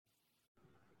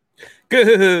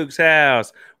Cougs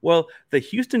house. Well, the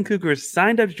Houston Cougars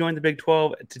signed up to join the Big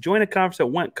 12 to join a conference that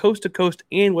went coast to coast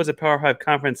and was a Power 5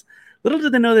 conference. Little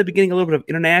did they know they'd be getting a little bit of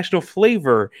international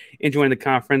flavor in joining the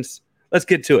conference. Let's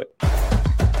get to it.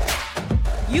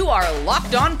 You are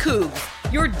Locked On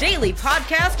Cougs, your daily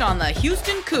podcast on the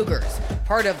Houston Cougars,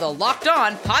 part of the Locked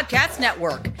On Podcast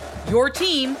Network, your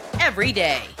team every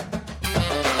day.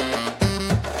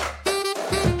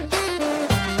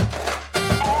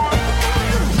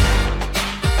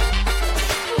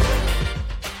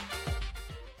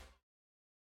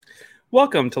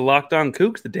 Welcome to Locked On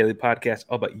Cougs, the daily podcast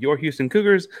all about your Houston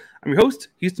Cougars. I'm your host,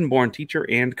 Houston-born teacher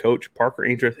and coach Parker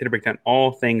Ainsworth, here to break down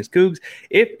all things Cougs.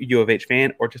 If you're a U of H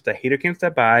fan or just a hater can't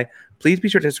stop by, please be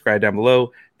sure to subscribe down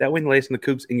below. That way, the latest on the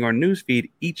Cougs in your news feed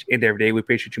each and every day. We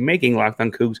appreciate you making Locked On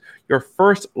Cougs your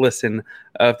first listen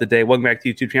of the day. Welcome back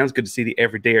to YouTube channel. It's good to see the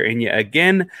everydayer in you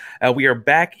again. We are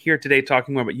back here today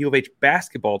talking more about U of H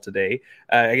basketball today.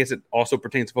 I guess it also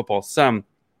pertains to football some.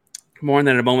 More on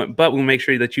that in a moment, but we'll make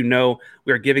sure that you know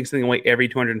we are giving something away every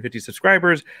 250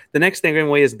 subscribers. The next thing I'm giving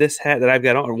away is this hat that I've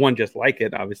got on, or one just like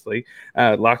it, obviously.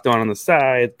 Locked on the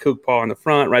side, Coug Paw on the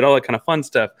front, right? All that kind of fun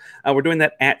stuff. We're doing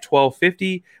that at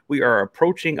 12:50. We are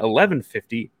approaching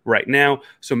 11:50 right now,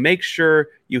 so make sure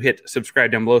you hit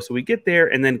subscribe down below so we get there,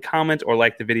 and then comment or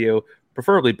like the video,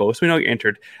 preferably both, so we know you're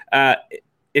entered.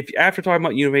 If after talking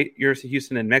about University of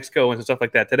Houston and Mexico and stuff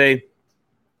like that today,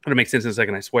 it'll make sense in a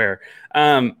second, I swear.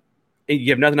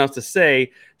 You have nothing else to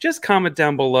say, just comment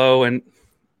down below and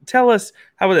tell us,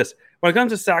 how about this? When it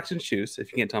comes to socks and shoes,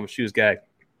 if you can't tell I'm a shoes guy,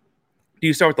 do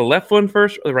you start with the left one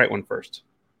first or the right one first?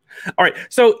 All right,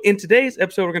 so in today's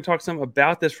episode, we're going to talk some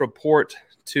about this report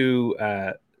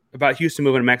about Houston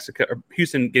moving to Mexico, or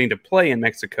Houston getting to play in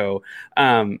Mexico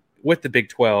with the Big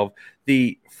 12.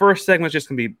 The first segment is just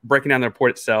going to be breaking down the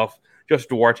report itself. Joseph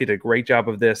Duarte did a great job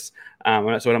of this, so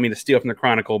I don't mean to steal from the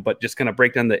Chronicle, but just going to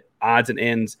break down the odds and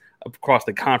ends across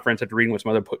the conference after reading what some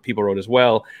other people wrote as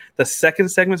well. The second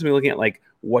segment is going to be looking at, like,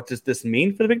 what does this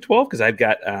mean for the Big 12? Because I've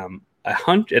got a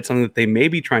hunch at something that they may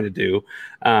be trying to do.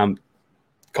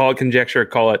 Call it conjecture,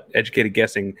 call it educated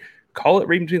guessing, call it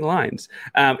reading between the lines.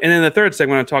 And then the third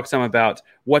segment, I'll talk some about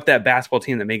what that basketball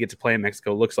team that may get to play in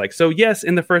Mexico looks like. So, yes,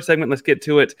 in the first segment, let's get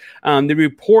to it. The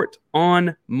report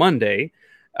on Monday,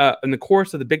 in the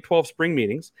course of the Big 12 spring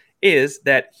meetings, is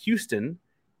that Houston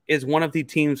is one of the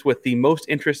teams with the most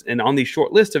interest and on the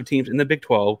short list of teams in the Big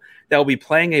 12 that will be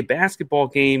playing a basketball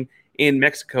game in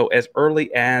Mexico as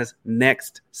early as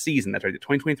next season. That's right, the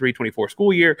 2023-24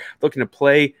 school year, looking to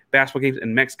play basketball games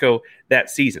in Mexico that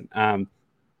season.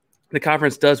 The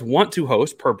conference does want to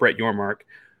host, per Brett Yormark,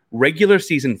 regular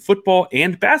season football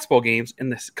and basketball games in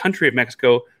the country of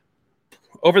Mexico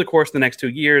over the course of the next 2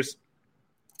 years.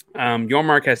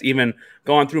 Yormark has even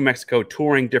gone through Mexico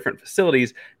touring different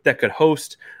facilities that could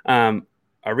host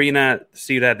Arena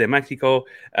Ciudad de Mexico.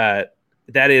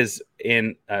 That is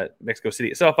in Mexico City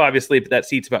itself, obviously, but that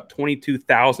seats about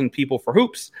 22,000 people for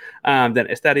hoops. Then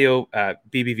Estadio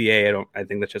BBVA, I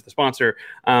think that's just the sponsor,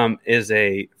 is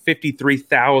a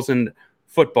 53,000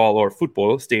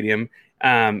 football stadium.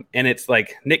 And it's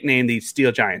like nicknamed the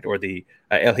Steel Giant or the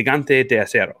El Gigante de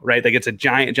Acero, right? Like it's a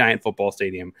giant football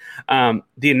stadium.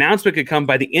 The announcement could come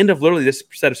by the end of literally this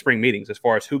set of spring meetings as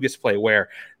far as who gets to play where.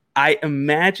 I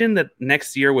imagine that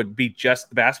next year would be just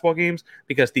the basketball games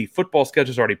because the football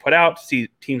schedule is already put out.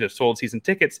 Teams have sold season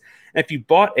tickets. And if you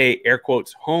bought a, air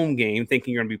quotes, home game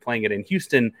thinking you're going to be playing it in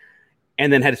Houston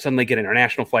and then had to suddenly get an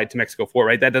international flight to Mexico for it,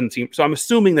 right? That doesn't seem – so I'm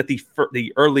assuming that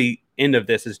the early end of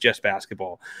this is just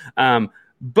basketball.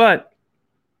 But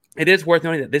it is worth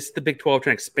noting that this is the Big 12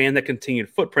 trying to expand that continued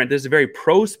footprint. This is a very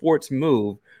pro-sports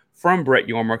move from Brett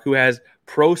Yormark, who has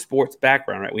pro sports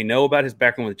background, right? We know about his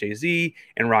background with Jay-Z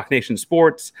and Rock Nation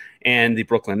Sports and the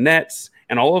Brooklyn Nets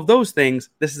and all of those things.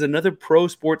 This is another pro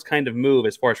sports kind of move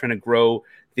as far as trying to grow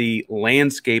the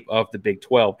landscape of the Big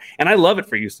 12. And I love it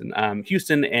for Houston.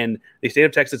 Houston and the state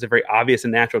of Texas have very obvious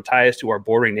and natural ties to our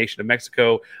bordering nation of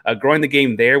Mexico. Growing the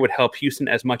game there would help Houston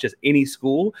as much as any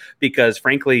school because,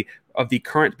 frankly, of the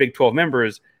current Big 12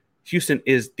 members, Houston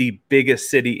is the biggest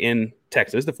city in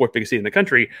Texas, the fourth biggest city in the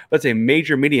country, but it's a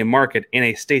major media market in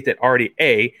a state that already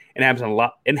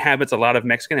inhabits a lot of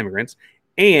Mexican immigrants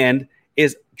and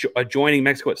is adjoining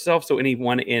Mexico itself. So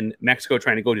anyone in Mexico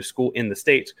trying to go to school in the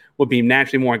States would be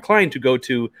naturally more inclined to go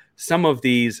to some of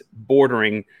these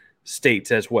bordering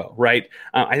states as well, right?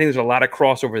 I think there's a lot of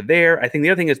crossover there. I think the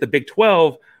other thing is the Big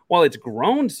 12, while it's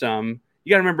grown some,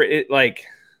 you got to remember it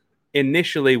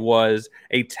initially was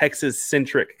a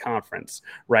Texas-centric conference,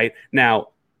 right? Now,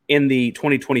 in the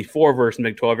 2024 version of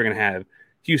Big 12, you're going to have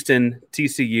Houston,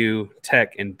 TCU,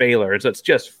 Tech, and Baylor. So it's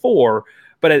just four,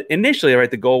 But initially,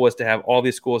 right, the goal was to have all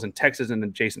these schools in Texas and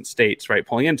adjacent states, right,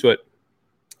 pulling into it.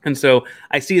 And so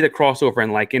I see the crossover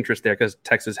and like interest there because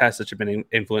Texas has such a big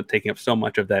influence, taking up so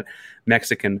much of that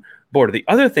Mexican border. The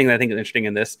other thing that I think is interesting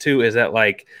in this too is that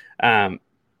like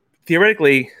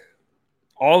theoretically,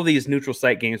 all these neutral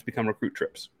site games become recruit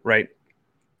trips, right?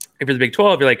 If you're the Big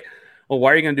 12, you're like, well,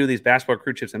 why are you going to do these basketball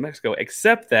recruit trips in Mexico?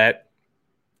 Except that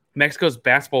Mexico's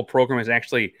basketball program is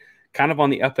actually kind of on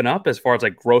the up and up as far as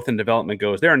like growth and development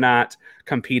goes. They're not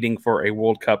competing for a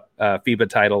World Cup FIBA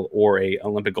title or a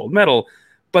Olympic gold medal,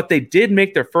 but they did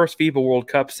make their first FIBA World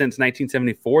Cup since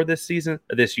 1974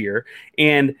 this year,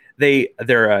 and their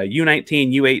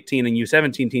U19, U18, and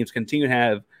U17 teams continue to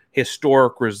have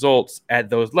historic results at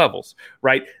those levels,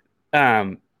 right?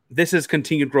 This is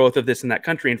continued growth of this in that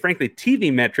country, and frankly,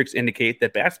 TV metrics indicate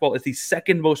that basketball is the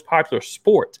second most popular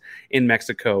sport in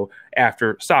Mexico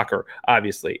after soccer,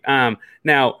 obviously.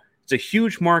 Now, it's a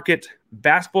huge market.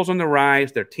 Basketball's on the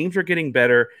rise. Their teams are getting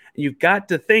better, and you've got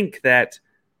to think that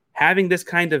having this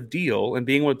kind of deal and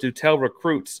being able to tell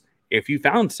recruits, if you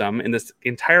found some in this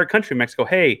entire country, Mexico,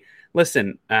 hey,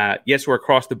 listen, yes, we're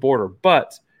across the border,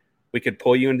 but we could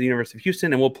pull you into the University of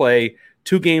Houston and we'll play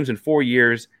 2 games in 4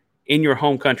 years in your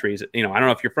home countries. I don't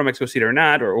know if you're from Mexico City or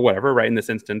not or whatever, right, in this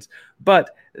instance,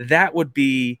 but that would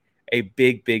be a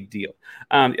big, big deal.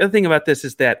 The other thing about this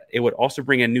is that it would also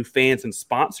bring in new fans and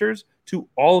sponsors to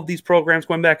all of these programs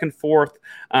going back and forth.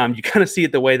 You kind of see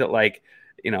it the way that, like,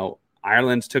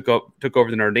 Ireland's took over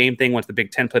the Notre Dame thing once the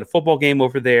Big Ten played a football game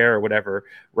over there or whatever,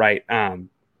 right?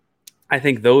 I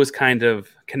think those kind of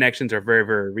connections are very,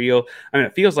 very real. I mean,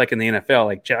 it feels like in the NFL,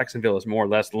 like Jacksonville is more or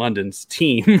less London's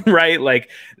team, right? Like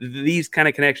these kind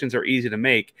of connections are easy to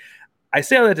make. I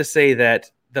say all that to say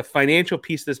that the financial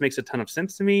piece of this makes a ton of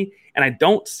sense to me, and I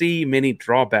don't see many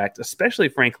drawbacks, especially,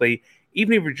 frankly,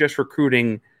 even if you're just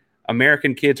recruiting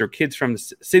American kids or kids from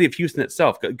the city of Houston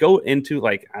itself. Go into,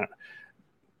 like, I don't know,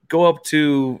 go up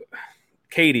to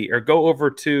Katy or go over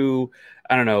to,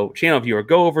 I don't know, Channelview, or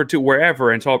go over to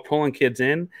wherever and start pulling kids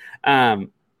in.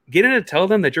 Get in to tell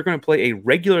them that you're going to play a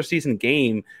regular season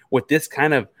game with this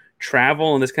kind of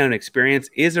travel and this kind of experience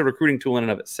is a recruiting tool in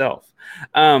and of itself.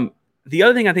 The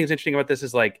other thing I think is interesting about this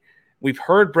is, like, we've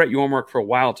heard Brett Yormark for a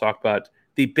while talk about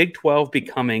the Big 12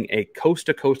 becoming a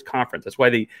coast-to-coast conference. That's why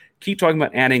they keep talking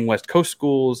about adding West Coast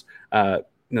schools,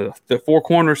 the Four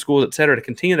Corner schools, et cetera, to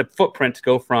continue the footprint to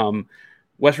go from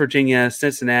West Virginia,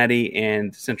 Cincinnati,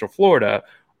 and Central Florida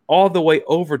all the way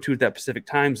over to that Pacific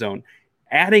time zone.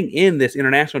 Adding in this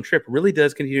international trip really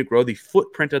does continue to grow the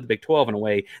footprint of the Big 12 in a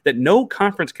way that no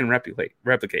conference can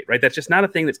replicate, right? That's just not a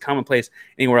thing that's commonplace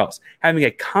anywhere else. Having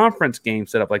a conference game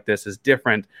set up like this is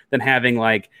different than having,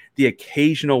 like, the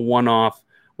occasional one-off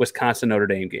Wisconsin-Notre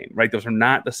Dame game, right? Those are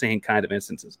not the same kind of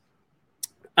instances.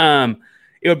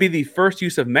 It would be the first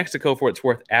use of Mexico, for its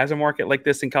worth, as a market like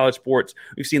this in college sports.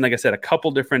 We've seen, like I said, a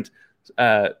couple different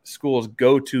schools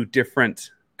go to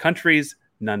different countries,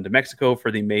 none to Mexico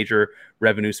for the major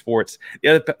revenue sports. The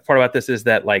other part about this is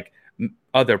that, like,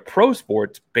 other pro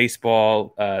sports,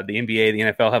 baseball, the NBA, the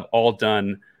NFL, have all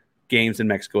done games in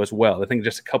Mexico as well. I think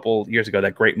just a couple years ago,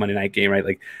 that great Monday night game, right?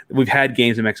 Like, we've had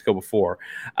games in Mexico before.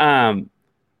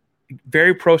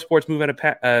 Very pro sports move out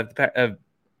of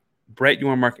Brett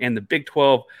Yormark and the Big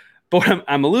 12. But what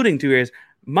I'm alluding to here is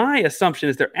my assumption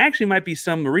is there actually might be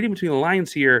some reading between the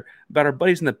lines here about our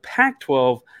buddies in the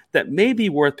Pac-12 that may be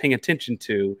worth paying attention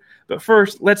to. But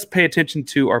first, let's pay attention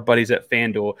to our buddies at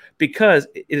FanDuel, because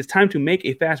it is time to make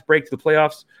a fast break to the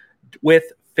playoffs with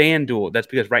FanDuel. That's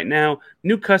because right now,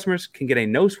 new customers can get a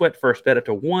no-sweat first bet up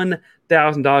to $1,000.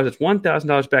 That's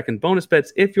 $1,000 back in bonus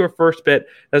bets if your first bet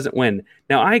doesn't win.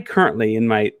 Now, I currently, in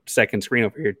my second screen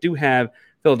over here, do have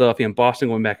Philadelphia and Boston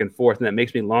going back and forth, and that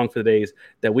makes me long for the days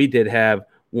that we did have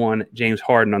one James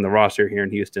Harden on the roster here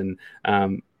in Houston.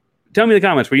 Tell me in the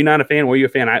comments, were you not a fan? Were you a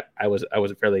fan? I was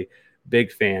a fairly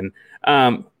big fan.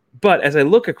 But as I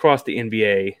look across the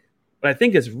NBA, what I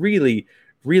think is really,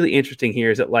 really interesting here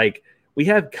is that, like, we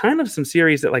have kind of some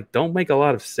series that, like, don't make a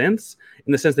lot of sense,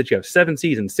 in the sense that you have 7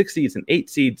 seeds and 6 seeds and 8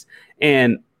 seeds,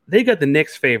 and they got the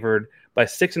Knicks favored by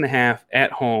 6.5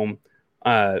 at home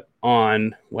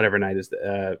on whatever night is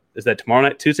that tomorrow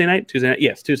night? Tuesday night?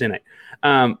 Yes, Tuesday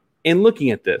night. In looking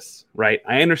at this, right,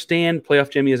 I understand playoff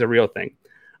Jimmy is a real thing.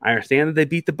 I understand that they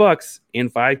beat the Bucks in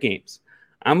 5 games.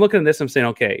 I'm looking at this, I'm saying,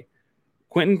 okay,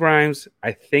 Quentin Grimes,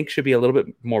 I think, should be a little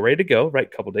bit more ready to go, right,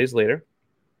 a couple days later.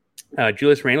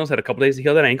 Julius Randle had a couple days to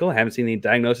heal that ankle. I haven't seen any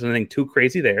diagnosis or anything too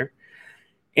crazy there.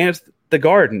 And it's the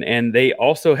Garden, and they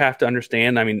also have to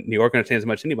understand, I mean, New York understands as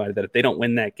much as anybody, that if they don't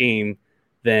win that game,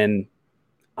 then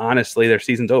honestly, their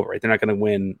season's over, right? They're not going to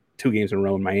win 2 games in a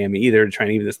row in Miami either to try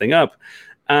and even this thing up.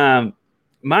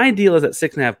 My deal is at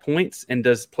 6.5 points, and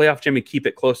does playoff Jimmy keep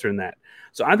it closer than that?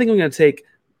 So I think I'm going to take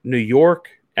New York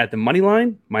at the money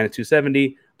line, minus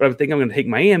 270, but I think I'm going to take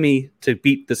Miami to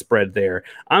beat the spread there.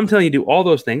 I'm telling you to do all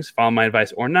those things, follow my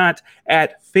advice or not,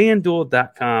 at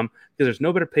FanDuel.com, because there's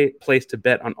no better place to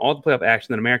bet on all the playoff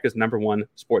action than America's #1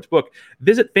 sports book.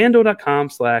 Visit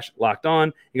FanDuel.com/LockedOn.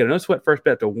 You get a no sweat first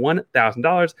bet up to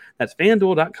 $1,000. That's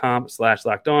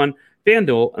FanDuel.com/LockedOn.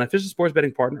 FanDuel, an official sports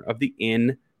betting partner of the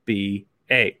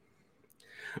NBA.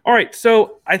 All right,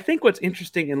 so I think what's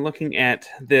interesting in looking at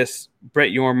this,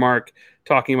 Brett Yormark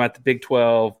talking about the Big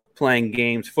 12 playing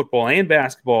games, football and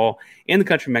basketball in the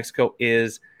country of Mexico,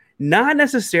 is not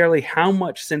necessarily how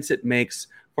much sense it makes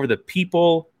for the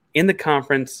people in the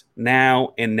conference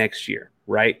now and next year,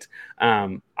 right?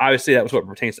 Obviously, that was what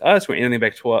pertains to us. We're in the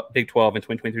Big 12 in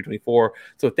 2023-24,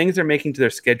 so things they're making to their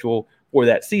schedule for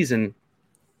that season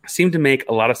seem to make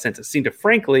a lot of sense. It seemed to,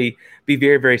 frankly, be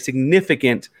very, very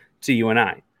significant to you and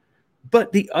I.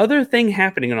 But the other thing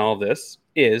happening in all this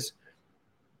is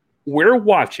we're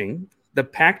watching the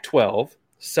Pac-12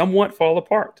 somewhat fall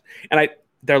apart. And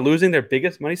they're losing their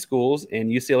biggest money schools in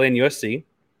UCLA and USC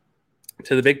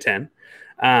to the Big Ten.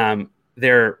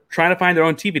 They're trying to find their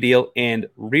own TV deal and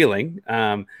reeling.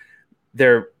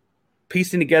 They're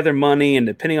piecing together money, and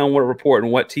depending on what report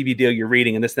and what TV deal you're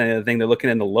reading and this and the other thing, they're looking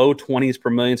in the low 20s per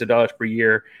millions of dollars per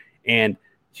year. And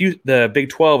the Big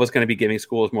 12 is going to be giving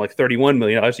schools more like $31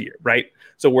 million a year, right?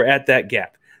 So we're at that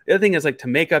gap. The other thing is, like, to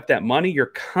make up that money, you're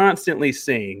constantly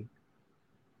seeing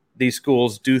these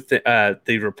schools do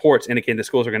the reports indicating the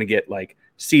schools are going to get like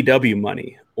CW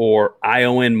money or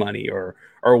ION money or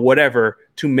whatever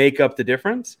to make up the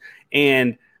difference.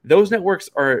 And those networks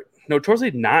are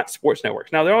notoriously not sports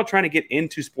networks. Now, they're all trying to get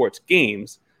into sports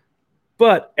games,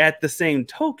 but at the same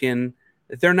token,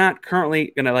 they're not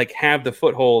currently going to like have the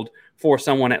foothold for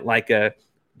someone at like a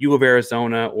U of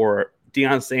Arizona or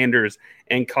Deion Sanders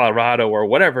in Colorado or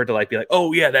whatever to like be like,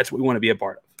 oh yeah, that's what we want to be a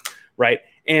part of, right?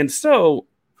 And so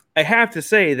I have to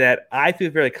say that I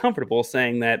feel very comfortable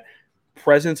saying that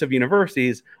presidents of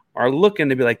universities are looking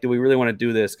to be like, do we really want to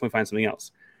do this? Can we find something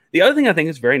else? The other thing I think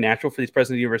is very natural for these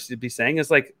presidents of universities to be saying is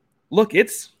like, look,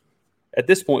 it's at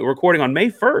this point, we're recording on May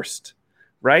 1st,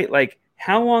 right? Like,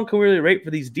 how long can we really wait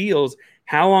for these deals?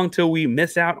 How long till we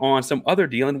miss out on some other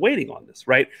deal and waiting on this,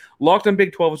 right? Locked on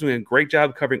Big 12 is doing a great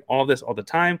job covering all this all the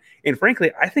time. And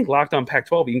frankly, I think Locked on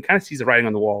Pac-12, you can kind of see the writing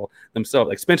on the wall themselves.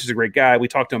 Like, Spencer's a great guy. We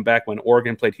talked to him back when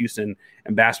Oregon played Houston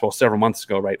in basketball several months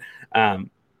ago, right?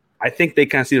 I think they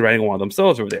kind of see the writing on the wall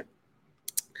themselves over there.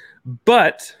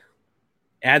 But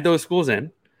add those schools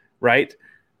in, right?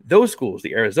 Those schools,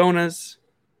 the Arizonas,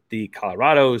 the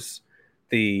Colorados,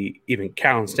 the even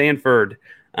Cal and Stanford,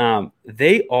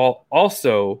 they all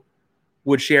also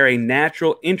would share a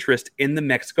natural interest in the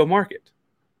Mexico market.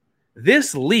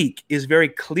 This leak is very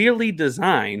clearly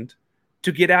designed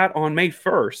to get out on May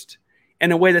 1st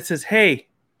in a way that says, hey,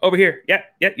 over here, yeah,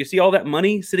 you see all that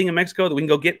money sitting in Mexico that we can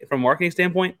go get from a marketing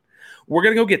standpoint? We're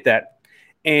going to go get that,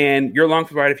 and you're along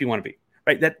for the ride if you want to be.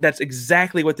 Right? That's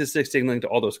exactly what this is signaling to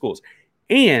all those schools.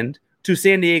 And to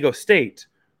San Diego State,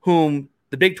 whom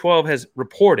the Big 12 has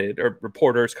reported, or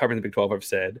reporters covering the Big 12 have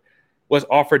said, was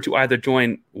offered to either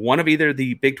join one of either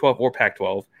the Big 12 or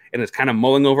Pac-12, and is kind of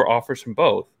mulling over offers from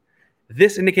both.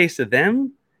 This indicates to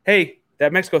them, hey,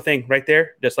 that Mexico thing right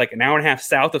there, just like an hour and a half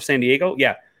south of San Diego,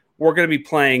 yeah, we're going to be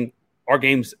playing our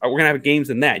games. We're going to have games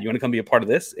in that. You want to come be a part of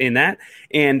this in that?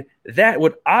 And that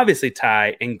would obviously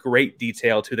tie in great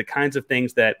detail to the kinds of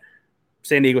things that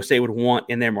San Diego State would want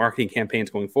in their marketing campaigns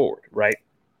going forward, right?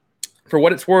 For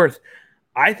what it's worth,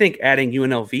 I think adding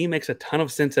UNLV makes a ton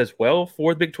of sense as well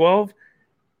for the Big 12.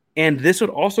 And this would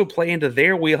also play into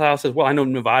their wheelhouse as well. I know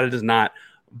Nevada does not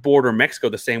border Mexico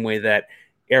the same way that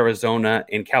Arizona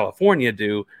and California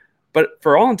do, but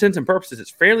for all intents and purposes,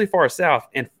 it's fairly far south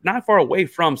and not far away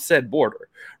from said border,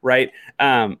 right?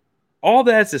 All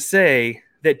that's to say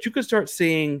that you could start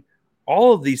seeing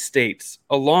all of these states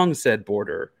along said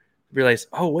border realize,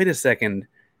 oh, wait a second,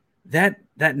 that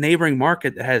neighboring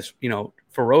market that has,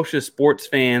 ferocious sports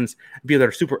fans, people that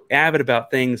are super avid about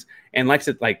things and likes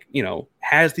it,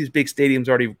 has these big stadiums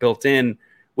already built in,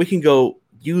 we can go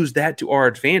use that to our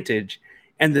advantage.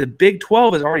 And the Big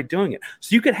 12 is already doing it.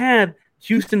 So you could have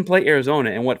Houston play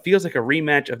Arizona in what feels like a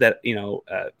rematch of that,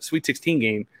 Sweet 16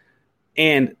 game.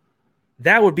 And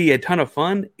that would be a ton of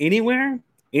fun anywhere,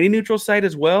 any neutral site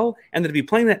as well. And then to be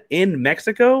playing that in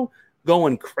Mexico,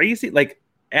 going crazy, like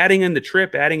adding in the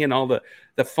trip, adding in all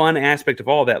the fun aspect of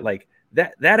all that, like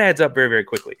that adds up very, very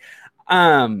quickly.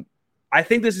 I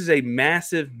think this is a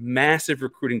massive, massive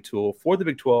recruiting tool for the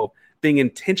Big 12 being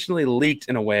intentionally leaked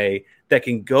in a way that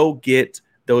can go get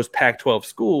those Pac-12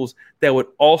 schools that would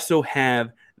also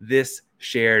have this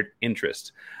shared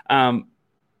interest.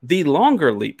 The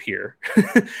longer leap here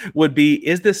would be,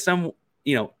 is this some,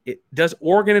 does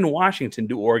Oregon and Washington,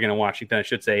 I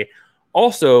should say,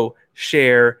 also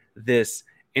share this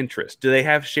interest? Do they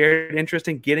have shared interest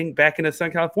in getting back into the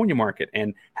Southern California market?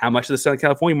 And how much of the Southern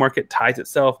California market ties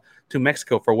itself to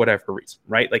Mexico for whatever reason,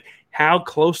 right? Like, how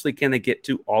closely can they get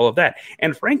to all of that?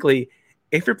 And frankly,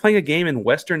 if you're playing a game in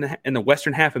the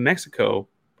western half of Mexico,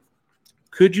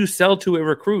 could you sell to a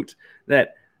recruit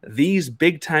that these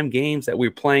big-time games that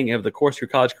we're playing over the course of your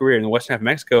college career in the western half of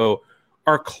Mexico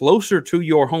are closer to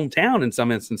your hometown in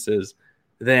some instances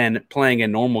than playing a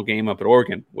normal game up at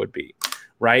Oregon would be,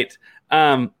 right?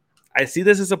 I see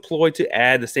this as a ploy to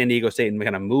add the San Diego State and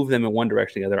kind of move them in one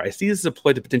direction or the other. I see this as a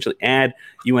ploy to potentially add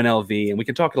UNLV, and we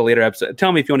can talk at a later episode.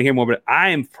 Tell me if you want to hear more, but I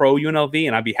am pro UNLV,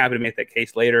 and I'd be happy to make that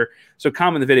case later. So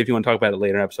comment in the video if you want to talk about it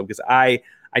later episode, because I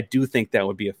do think that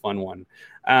would be a fun one.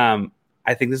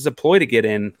 I think this is a ploy to get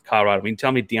in Colorado. I mean,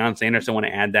 tell me Deion Sanders want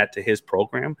to add that to his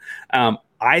program.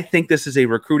 I think this is a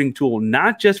recruiting tool,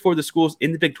 not just for the schools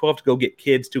in the Big 12 to go get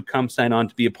kids to come sign on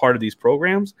to be a part of these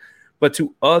programs, but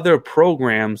to other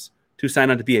programs to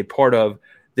sign on to be a part of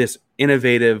this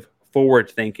innovative,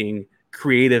 forward-thinking,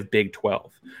 creative Big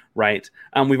 12, right?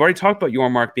 We've already talked about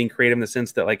Yormark being creative in the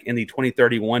sense that, like, in the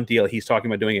 2031 deal, he's talking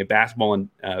about doing a basketball and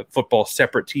football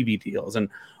separate TV deals and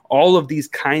all of these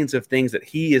kinds of things that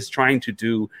he is trying to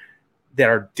do that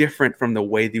are different from the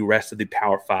way the rest of the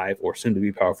Power 5 or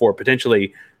soon-to-be Power 4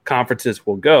 potentially conferences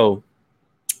will go.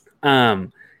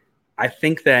 I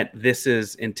think that this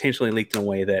is intentionally leaked in a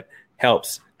way that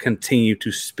helps continue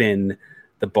to spin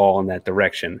the ball in that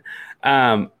direction.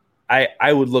 I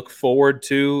would look forward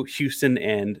to Houston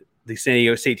and the San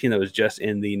Diego State team that was just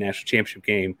in the national championship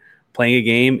game playing a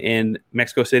game in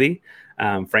Mexico City.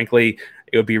 Frankly,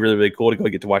 it would be really, really cool to go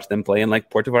get to watch them play in like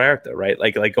Puerto Vallarta, right?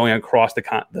 Like going across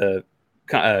the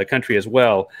country as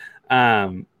well.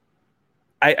 I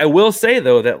will say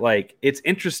though that like it's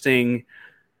interesting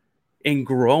in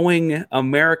growing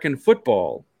American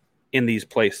football in these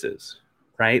places,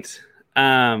 right?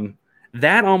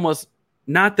 That almost,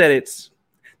 not that it's,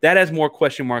 that has more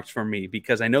question marks for me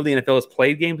because I know the NFL has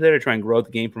played games there to try and grow the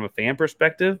game from a fan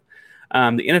perspective. The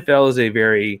NFL is a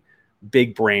very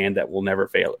big brand that will never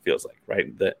fail, it feels like,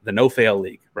 right? The no-fail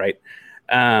league, right?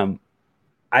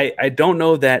 I don't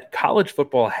know that college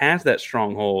football has that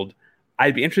stronghold.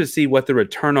 I'd be interested to see what the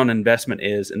return on investment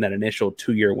is in that initial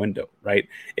 2-year window, right?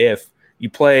 If you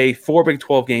play 4 Big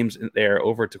 12 games there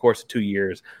over the course of 2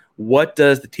 years, what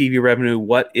does the TV revenue,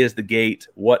 what is the gate,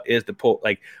 what is the pull,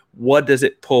 like what does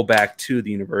it pull back to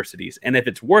the universities? And if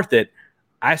it's worth it,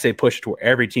 I say push it to where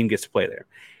every team gets to play there.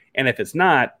 And if it's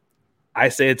not, I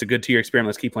say it's a good 2-year experiment.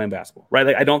 Let's keep playing basketball, right?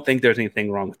 Like, I don't think there's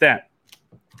anything wrong with that.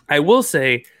 I will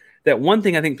say that one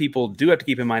thing I think people do have to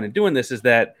keep in mind in doing this is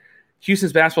that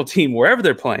Houston's basketball team, wherever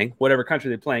they're playing, whatever country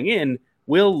they're playing in,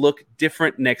 will look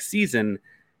different next season.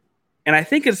 And I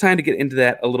think it's time to get into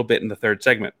that a little bit in the third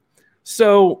segment.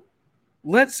 So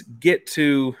let's get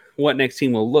to what next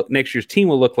year's team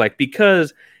will look like,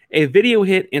 because a video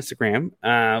hit Instagram.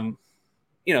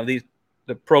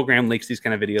 The program leaks these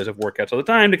kind of videos of workouts all the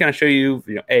time to kind of show you,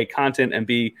 A, content, and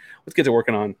B, what kids are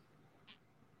working on.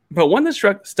 But one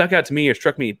that stuck out to me or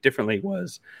struck me differently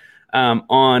was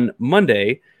on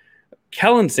Monday,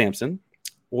 Kellen Sampson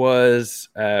was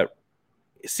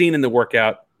seen in the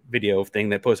workout video thing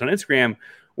that posted on Instagram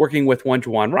working with one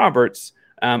Juwan Roberts,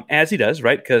 as he does,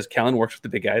 right? Because Kellen works with the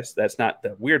big guys. That's not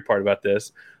the weird part about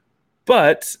this.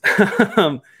 But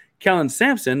Kellen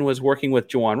Sampson was working with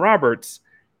Juwan Roberts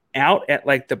out at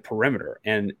like the perimeter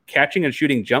and catching and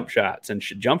shooting jump shots and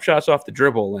jump shots off the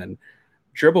dribble and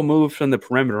dribble moves from the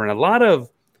perimeter and a lot of,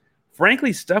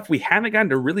 frankly, stuff we haven't gotten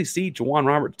to really see Juwan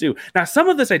Roberts do. Now, some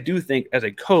of this I do think as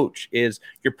a coach is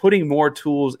you're putting more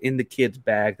tools in the kid's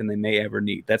bag than they may ever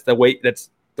need. That's the way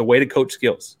to coach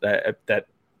skills. That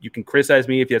you can criticize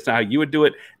me if that's not how you would do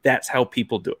it. That's how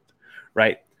people do it,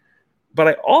 right? But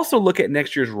I also look at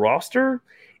next year's roster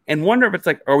and wonder if it's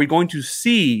like, are we going to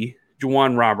see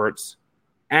Juwan Roberts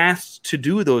asked to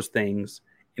do those things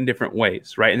in different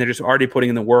ways, right? And they're just already putting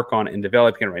in the work on it and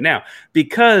developing it right now.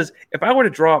 Because if I were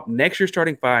to drop next year's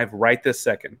starting 5 right this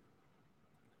second,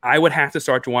 I would have to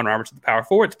start Juwan Roberts at the power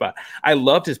forward spot. I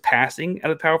loved his passing at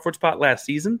the power forward spot last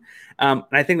season, and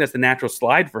I think that's the natural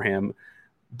slide for him.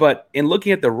 But in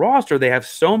looking at the roster, they have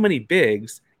so many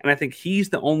bigs, and I think he's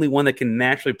the only one that can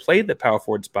naturally play the power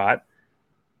forward spot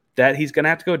that he's going to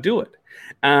have to go do it.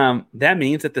 That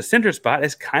means that the center spot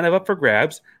is kind of up for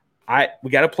grabs.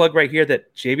 We got to plug right here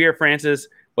that Javier Francis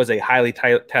was a highly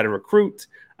touted recruit.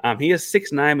 He is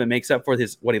 6'9", but makes up for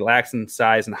what he lacks in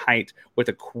size and height with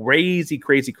a crazy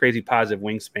positive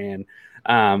wingspan.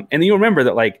 And then you remember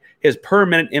that like his per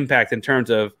minute impact in terms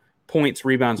of points,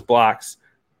 rebounds, blocks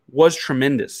was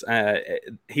tremendous.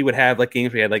 He would have like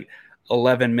games where he had like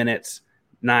 11 minutes,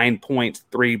 9 points,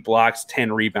 3 blocks,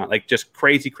 10 rebounds, like just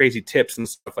crazy tips and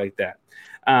stuff like that.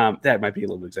 That might be a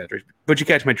little exaggerated, but you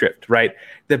catch my drift, right?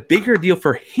 The bigger deal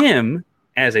for him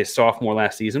as a sophomore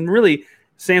last season, really,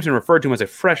 Sampson referred to him as a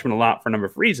freshman a lot for a number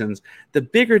of reasons. The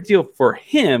bigger deal for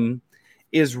him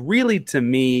is really, to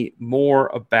me, more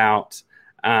about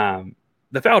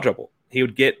the foul trouble. He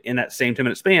would get in that same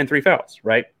 10-minute span 3 fouls,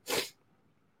 right?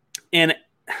 And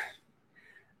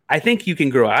I think you can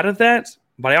grow out of that,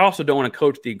 but I also don't want to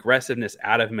coach the aggressiveness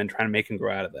out of him and try to make him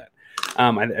grow out of that.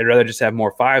 I'd rather just have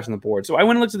more 5s on the board. So I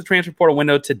went and looked at the transfer portal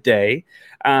window today.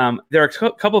 There are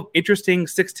a couple of interesting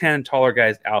 6'10" and taller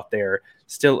guys out there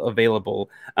still available.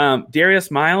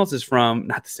 Darius Miles is from,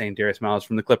 not the same Darius Miles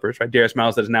from the Clippers, right? Darius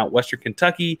Miles that is now at Western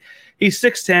Kentucky. He's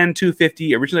 6'10",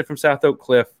 250, originally from South Oak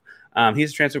Cliff.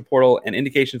 He's a transfer portal, and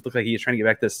indications look like he's trying to get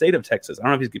back to the state of Texas. I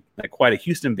don't know if he's like quite a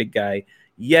Houston big guy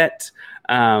yet.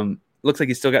 Looks like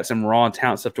he's still got some raw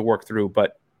talent stuff to work through,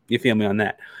 but you feel me on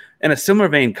that. In a similar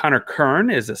vein, Connor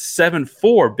Kern is a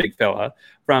 7'4" big fella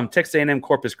from Texas A&M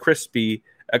Corpus Christi,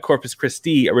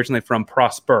 originally from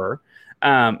Prosper.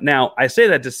 Now, I say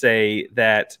that to say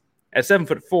that at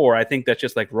 7'4", I think that's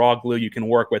just like raw glue you can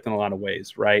work with in a lot of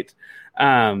ways, right?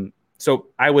 So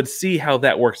I would see how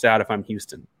that works out if I'm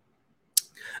Houston.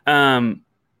 Again,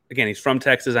 he's from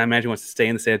Texas. I imagine he wants to stay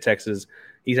in the state of Texas.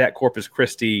 He's at Corpus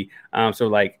Christi. So,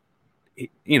 like,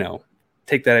 you know,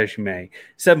 take that as you may.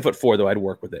 7'4", though, I'd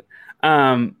work with it.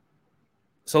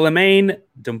 So Lemaine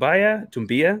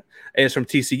Dumbia is from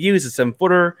TCU. He's a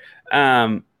 7-footer.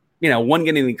 One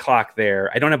getting the clock there.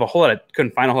 I don't have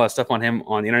couldn't find a whole lot of stuff on him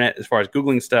on the internet as far as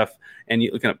Googling stuff and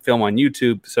looking up film on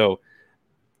YouTube. So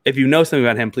if you know something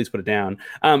about him, please put it down.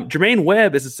 Jermaine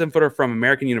Webb is a 7-footer from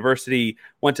American University,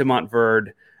 went to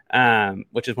Montverde,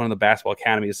 which is one of the basketball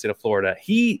academies of the state of Florida.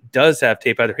 He does have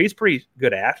tape out there. He's a pretty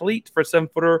good athlete for a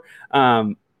 7-footer.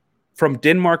 From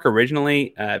Denmark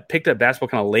originally, picked up basketball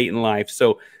kind of late in life.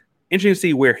 So interesting to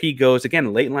see where he goes.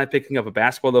 Again, late in life picking up a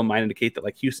basketball, though, might indicate that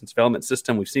like Houston's development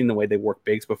system, we've seen the way they work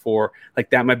bigs before. Like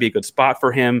that might be a good spot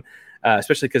for him,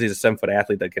 especially because he's a 7-foot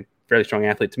athlete, like a fairly strong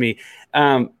athlete to me.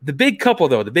 The big couple,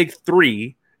 though, the big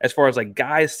 3, as far as like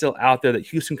guys still out there that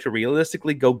Houston could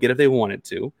realistically go get if they wanted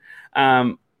to.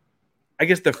 I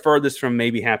guess the furthest from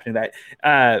maybe happening that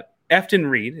Efton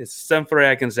Reed is 7-footer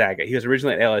at Gonzaga. He was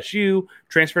originally at LSU,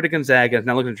 transferred to Gonzaga, is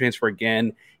now looking to transfer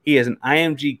again. He is an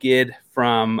IMG kid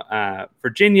from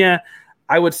Virginia.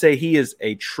 I would say he is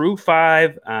a true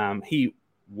 5. He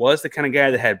was the kind of guy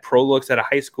that had pro looks out of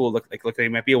high school, looked like he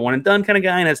might be a one-and-done kind of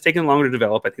guy and has taken longer to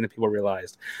develop, I think, than people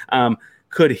realized.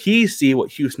 Could he see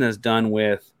what Houston has done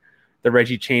with the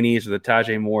Reggie Cheneys or the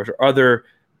Tajay Moores or other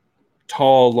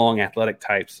tall, long, athletic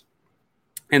types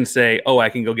and say, oh, I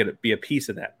can go be a piece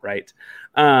of that, right?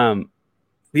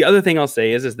 The other thing I'll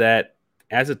say is that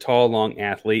as a tall, long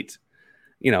athlete,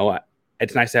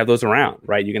 it's nice to have those around,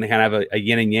 right? You're going to kind of have a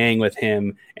yin and yang with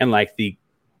him and like the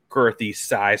girthy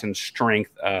size and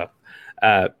strength of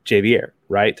Javier,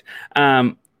 right?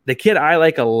 The kid I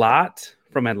like a lot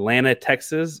from Atlanta,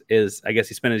 Texas is, I guess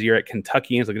he spent his year at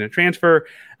Kentucky and is looking to transfer,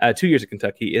 2 years at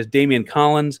Kentucky, is Damian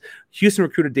Collins. Houston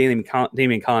recruited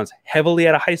Damian Collins heavily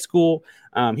out of high school.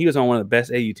 He was on one of the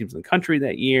best AU teams in the country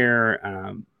that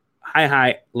year.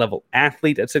 High level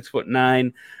athlete at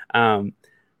 6'9".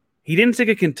 He didn't stick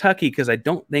at Kentucky because I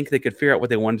don't think they could figure out what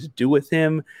they wanted to do with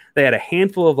him. They had a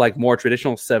handful of like more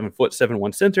traditional 7',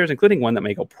 7'1" centers, including one that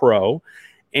may go pro.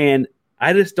 And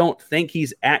I just don't think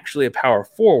he's actually a power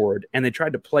forward, and they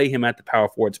tried to play him at the power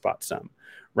forward spot some,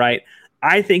 right?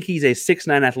 I think he's a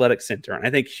 6'9" athletic center, and I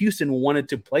think Houston wanted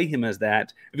to play him as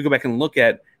that. If you go back and look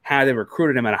at how they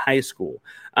recruited him out of high school,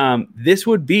 this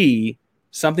would be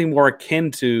something more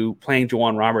akin to playing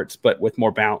Juwan Roberts, but with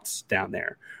more bounce down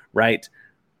there, right?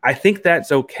 I think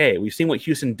that's okay. We've seen what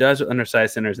Houston does with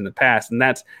undersized centers in the past, and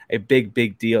that's a big,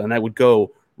 big deal, and that would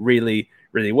go really,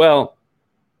 really well.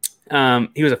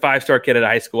 He was a 5-star kid at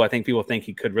high school. I think people think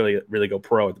he could really, really go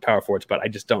pro at the power forwards, but I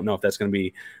just don't know if that's going to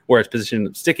be where his position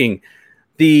is sticking.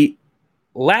 The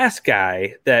last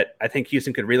guy that I think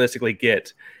Houston could realistically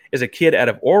get is a kid out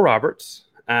of Oral Roberts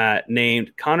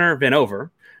named Connor Vanover.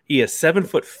 He is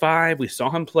 7'5". We saw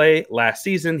him play last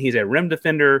season. He's a rim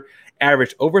defender,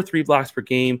 averaged over 3 blocks per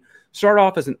game. Started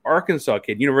off as an Arkansas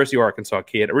kid, University of Arkansas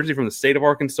kid, originally from the state of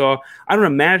Arkansas. I don't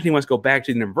imagine he wants to go back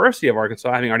to the University of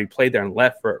Arkansas, having already played there and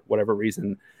left for whatever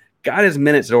reason. got his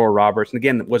minutes at Oral Roberts, and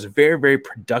again, was very, very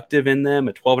productive in them,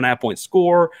 a 12.5-point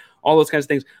score, all those kinds of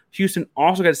things. Houston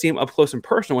also got to see him up close and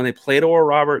personal when they played Oral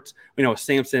Roberts.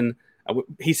 Sampson,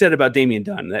 he said about Damian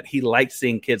Dunn that he liked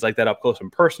seeing kids like that up close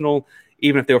and personal,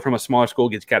 even if they were from a smaller school,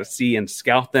 gets got to see and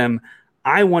scout them.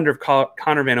 I wonder if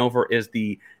Connor Vanover is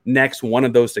the next one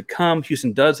of those to come.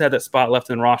 Houston does have that spot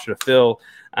left in the roster to fill.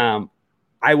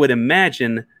 I would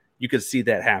imagine you could see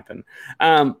that happen.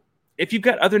 If you've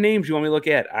got other names you want me to look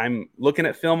at, I'm looking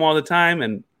at film all the time,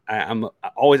 and I'm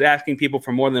always asking people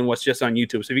for more than what's just on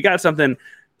YouTube. So if you got something,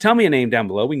 tell me a name down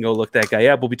below. We can go look that guy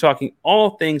up. We'll be talking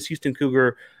all things Houston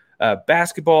Cougar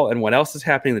basketball and what else is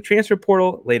happening in the transfer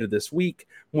portal later this week.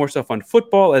 More stuff on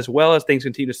football, as well as things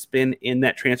continue to spin in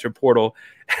that transfer portal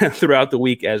throughout the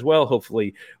week as well.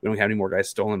 Hopefully we don't have any more guys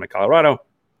stolen by Colorado.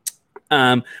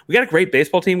 We got a great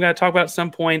baseball team we got to talk about at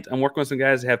some point. I'm working with some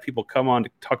guys to have people come on to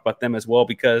talk about them as well,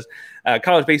 because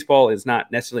college baseball is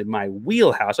not necessarily my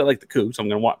wheelhouse. I like the Cougs, so I'm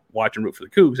going to watch and root for the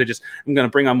Cougs. I'm going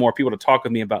to bring on more people to talk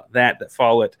with me about that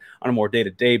follow it on a more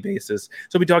day-to-day basis.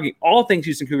 So we'll be talking all things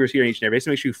Houston Cougars here each and every day.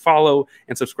 So make sure you follow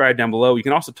and subscribe down below. You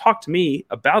can also talk to me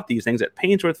about these things at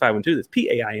Painsworth512. That's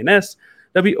Pains.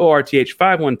 WORTH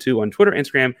 512 on Twitter,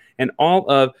 Instagram, and all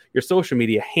of your social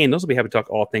media handles. We'll be happy to talk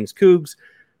all things Cougs.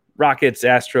 Rockets,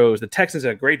 Astros, the Texans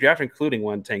had a great draft, including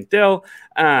one Tank Dell,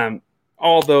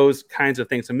 all those kinds of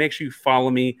things. So make sure you follow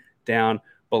me down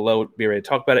below. Be ready to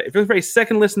talk about it. If you're looking for a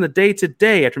second listen of the day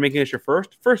today after making this your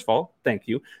first of all, thank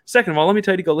you. Second of all, let me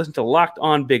tell you to go listen to Locked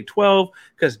On Big 12,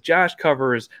 because Josh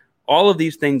covers all of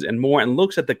these things and more and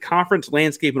looks at the conference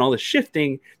landscape and all the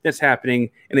shifting that's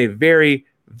happening in a very,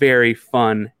 very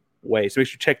fun way. So make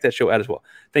sure you check that show out as well.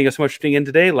 Thank you so much for tuning in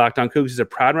today. Locked On Cougs is a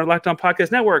proud member of Locked On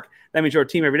Podcast Network. That means your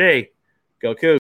team every day. Go Cougs.